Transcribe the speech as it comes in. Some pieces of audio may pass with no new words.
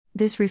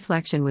This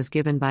reflection was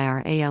given by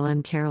our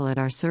ALM carol at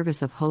our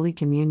service of Holy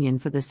Communion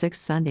for the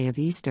sixth Sunday of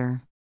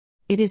Easter.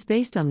 It is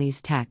based on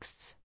these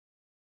texts: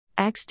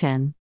 Acts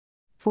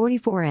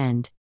 10:44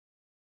 and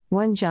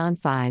 1 John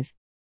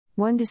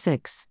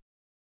 5:1-6,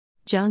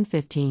 John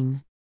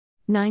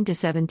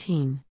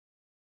 15:9-17.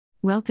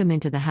 Welcome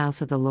into the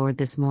house of the Lord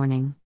this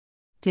morning.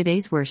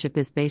 Today's worship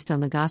is based on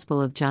the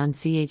Gospel of John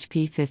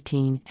chapter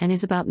 15 and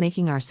is about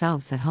making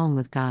ourselves at home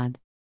with God.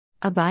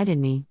 Abide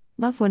in me,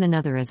 love one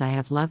another as I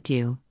have loved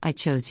you, I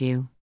chose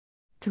you.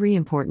 3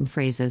 important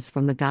phrases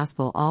from the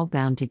Gospel, all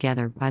bound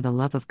together by the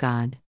love of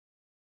God.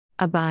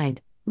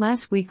 Abide.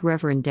 Last week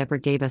Reverend Deborah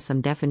gave us some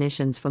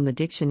definitions from the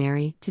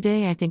dictionary.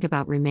 Today I think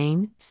about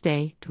remain,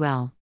 stay,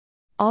 dwell.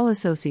 All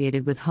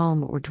associated with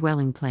home or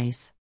dwelling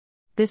place.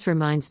 This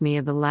reminds me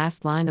of the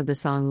last line of the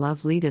song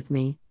Love Leadeth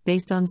Me,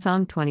 based on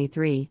Psalm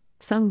 23,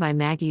 sung by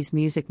Maggie's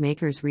Music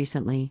Makers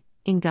recently.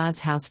 In God's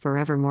house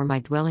forevermore my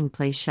dwelling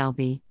place shall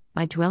be,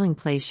 my dwelling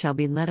place shall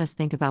be. Let us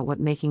think about what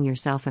making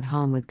yourself at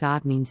home with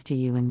God means to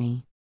you and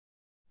me.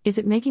 Is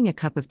it making a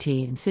cup of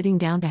tea and sitting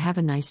down to have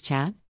a nice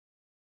chat?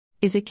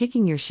 Is it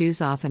kicking your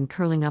shoes off and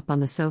curling up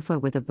on the sofa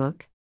with a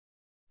book?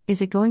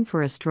 Is it going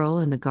for a stroll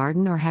in the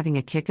garden or having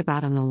a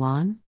kickabout on the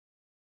lawn?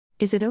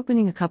 Is it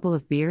opening a couple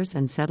of beers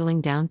and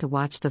settling down to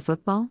watch the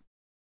football?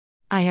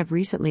 I have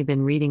recently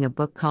been reading a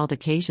book called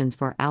Occasions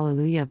for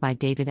Alleluia by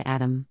David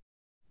Adam.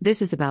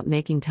 This is about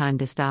making time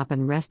to stop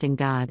and rest in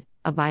God,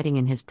 abiding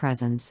in His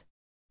presence.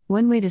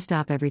 One way to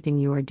stop everything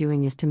you are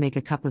doing is to make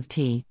a cup of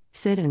tea,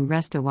 sit and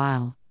rest a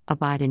while,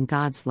 abide in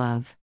God's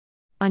love.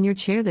 On your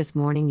chair this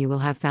morning you will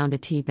have found a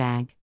tea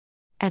bag.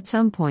 At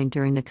some point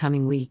during the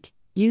coming week,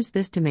 use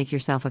this to make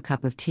yourself a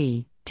cup of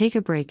tea, take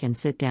a break and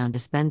sit down to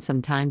spend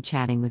some time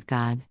chatting with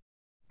God.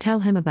 Tell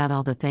Him about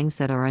all the things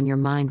that are on your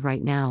mind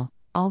right now,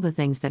 all the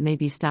things that may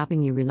be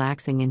stopping you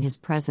relaxing in His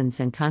presence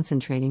and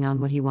concentrating on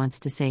what He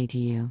wants to say to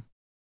you.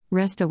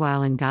 Rest a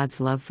while in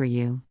God's love for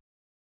you.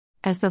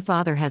 As the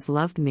Father has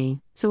loved me,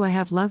 so I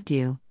have loved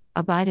you.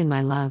 Abide in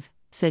my love,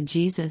 said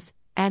Jesus,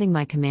 adding,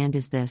 my command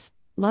is this,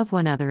 love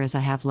one another as I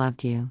have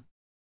loved you.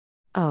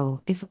 Oh,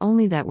 if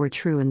only that were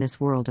true in this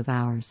world of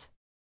ours.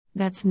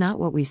 That's not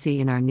what we see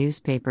in our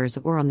newspapers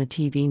or on the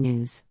TV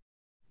news.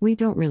 We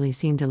don't really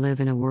seem to live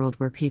in a world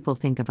where people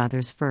think of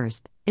others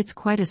first. It's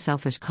quite a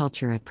selfish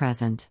culture at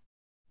present.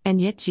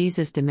 And yet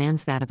Jesus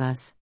demands that of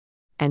us.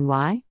 And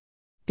why?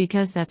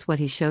 Because that's what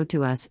He showed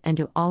to us and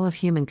to all of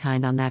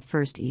humankind on that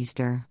first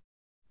Easter.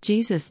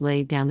 Jesus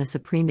laid down the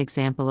supreme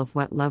example of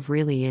what love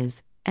really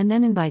is, and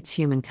then invites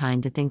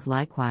humankind to think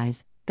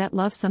likewise, that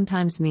love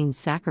sometimes means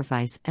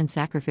sacrifice and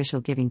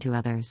sacrificial giving to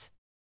others.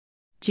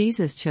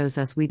 Jesus chose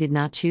us, we did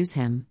not choose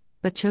Him,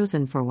 but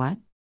chosen for what?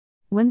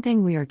 One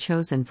thing we are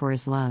chosen for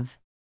is love.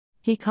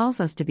 He calls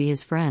us to be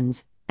His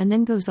friends, and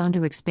then goes on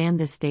to expand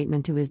this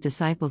statement to His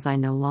disciples, I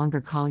no longer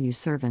call you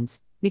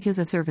servants, because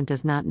a servant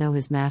does not know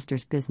his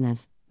master's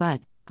business, but,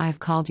 I have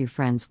called you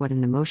friends. What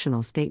an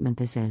emotional statement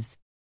this is.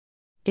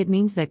 It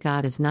means that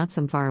God is not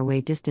some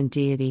faraway distant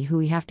deity who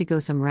we have to go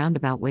some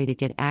roundabout way to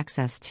get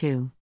access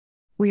to.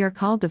 We are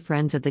called the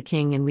friends of the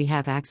King and we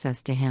have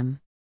access to Him.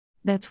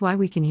 That's why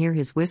we can hear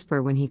His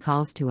whisper when He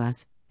calls to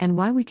us, and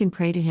why we can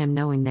pray to Him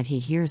knowing that He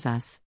hears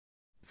us.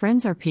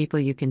 Friends are people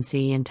you can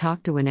see and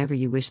talk to whenever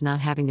you wish,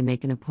 not having to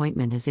make an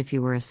appointment as if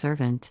you were a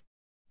servant.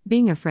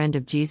 Being a friend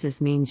of Jesus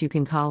means you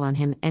can call on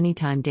Him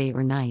anytime, day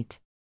or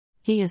night.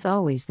 He is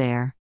always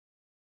there.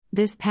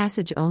 This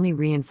passage only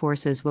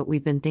reinforces what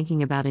we've been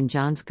thinking about in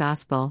John's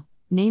Gospel,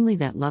 namely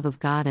that love of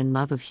God and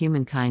love of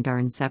humankind are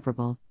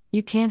inseparable.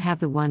 You can't have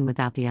the one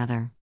without the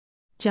other.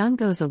 John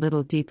goes a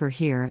little deeper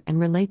here and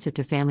relates it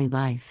to family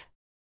life.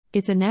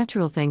 It's a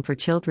natural thing for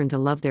children to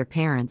love their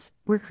parents.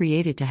 We're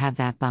created to have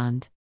that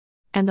bond.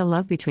 And the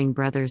love between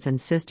brothers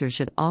and sisters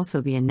should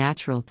also be a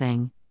natural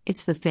thing.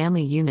 It's the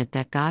family unit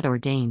that God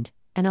ordained,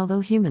 and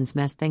although humans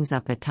mess things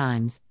up at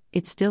times,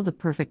 it's still the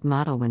perfect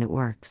model when it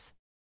works.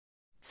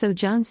 So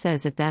John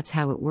says if that's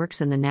how it works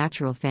in the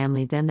natural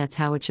family, then that's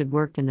how it should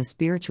work in the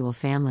spiritual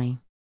family.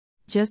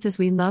 Just as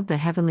we love the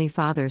Heavenly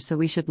Father, so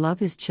we should love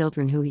His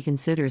children who He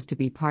considers to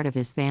be part of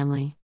His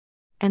family.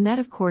 And that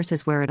of course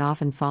is where it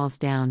often falls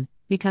down,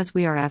 because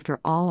we are after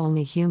all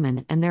only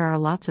human, and there are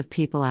lots of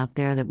people out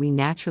there that we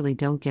naturally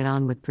don't get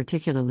on with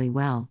particularly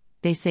well.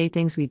 They say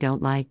things we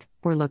don't like,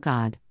 or look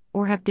odd,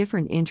 or have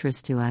different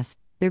interests to us.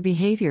 Their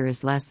behavior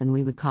is less than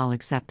we would call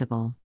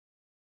acceptable.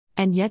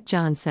 And yet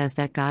John says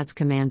that God's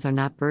commands are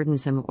not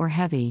burdensome or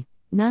heavy,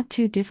 not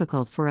too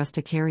difficult for us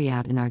to carry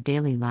out in our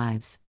daily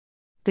lives.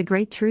 The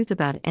great truth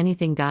about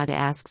anything God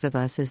asks of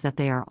us is that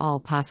they are all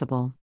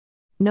possible.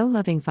 No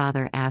loving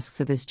father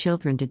asks of his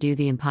children to do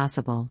the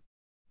impossible.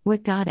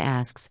 What God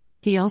asks,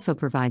 He also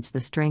provides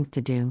the strength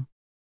to do.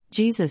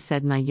 Jesus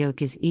said, my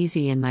yoke is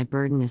easy and my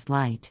burden is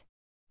light.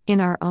 In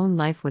our own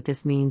life, what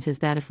this means is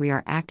that if we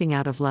are acting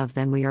out of love,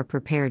 then we are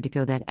prepared to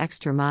go that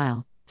extra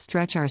mile,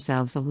 stretch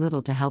ourselves a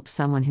little to help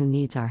someone who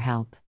needs our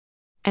help.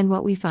 And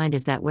what we find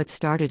is that what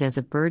started as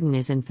a burden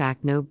is in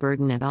fact no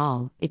burden at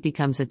all, it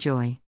becomes a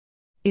joy.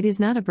 It is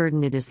not a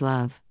burden, it is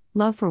love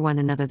for one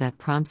another that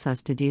prompts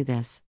us to do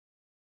this.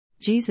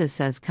 Jesus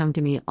says, "Come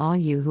to me, all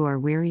you who are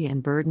weary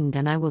and burdened,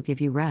 and I will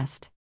give you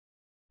rest."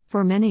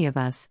 For many of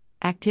us,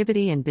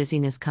 activity and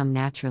busyness come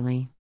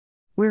naturally.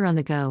 We're on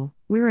the go,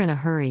 we're in a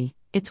hurry,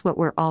 it's what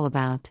we're all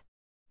about.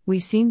 We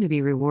seem to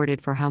be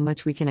rewarded for how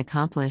much we can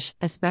accomplish,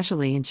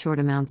 especially in short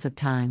amounts of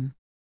time.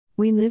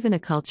 We live in a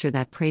culture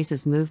that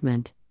praises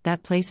movement,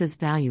 that places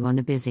value on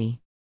the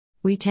busy.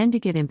 We tend to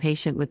get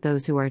impatient with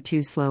those who are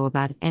too slow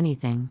about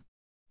anything.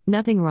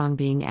 Nothing wrong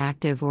being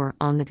active or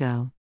on the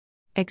go.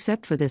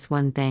 Except for this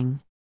one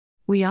thing.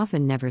 We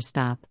often never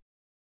stop.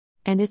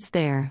 And it's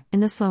there, in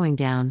the slowing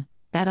down,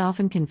 that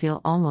often can feel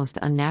almost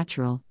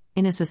unnatural,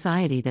 in a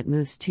society that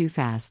moves too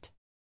fast.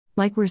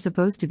 Like we're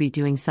supposed to be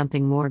doing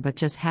something more but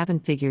just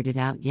haven't figured it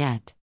out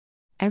yet.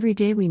 Every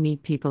day we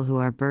meet people who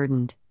are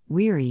burdened,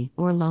 weary,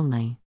 or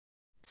lonely.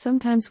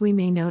 Sometimes we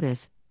may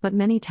notice, but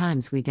many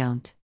times we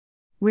don't.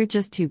 We're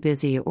just too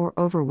busy or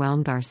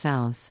overwhelmed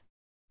ourselves.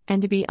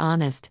 And to be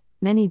honest,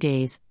 many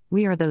days,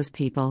 we are those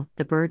people,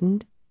 the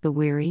burdened, the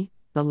weary,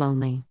 the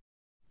lonely.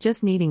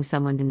 Just needing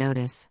someone to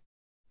notice.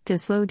 To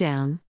slow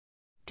down.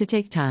 To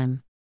take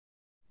time.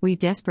 We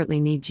desperately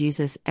need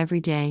Jesus every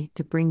day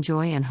to bring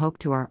joy and hope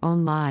to our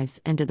own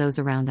lives and to those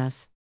around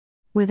us.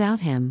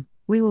 Without Him,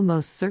 we will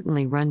most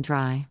certainly run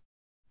dry.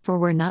 For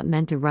we're not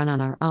meant to run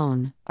on our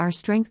own, our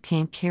strength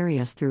can't carry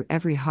us through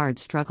every hard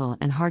struggle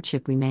and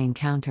hardship we may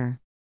encounter.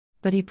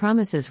 But He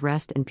promises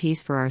rest and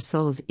peace for our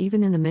souls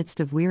even in the midst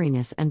of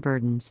weariness and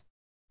burdens.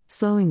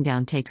 Slowing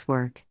down takes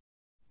work.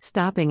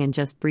 Stopping and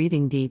just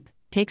breathing deep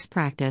takes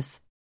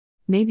practice.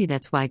 Maybe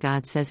that's why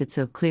God says it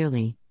so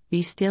clearly,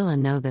 "Be still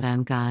and know that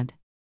I'm God."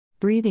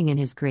 Breathing in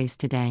His grace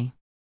today.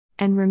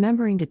 And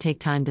remembering to take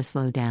time to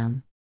slow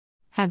down.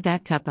 Have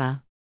that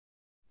cuppa.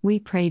 We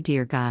pray,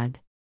 dear God.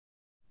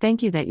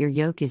 Thank you that your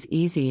yoke is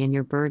easy and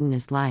your burden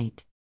is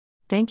light.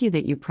 Thank you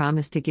that you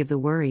promise to give the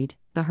worried,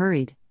 the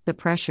hurried, the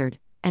pressured,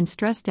 and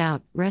stressed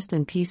out rest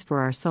and peace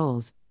for our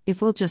souls,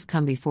 if we'll just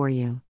come before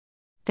you.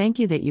 Thank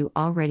you that you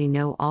already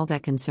know all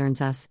that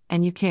concerns us,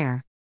 and you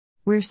care.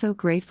 We're so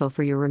grateful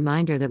for your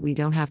reminder that we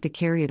don't have to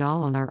carry it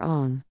all on our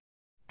own.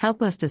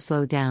 Help us to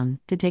slow down,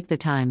 to take the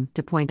time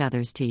to point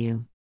others to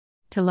you.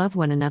 To love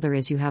one another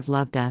as you have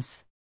loved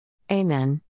us. Amen.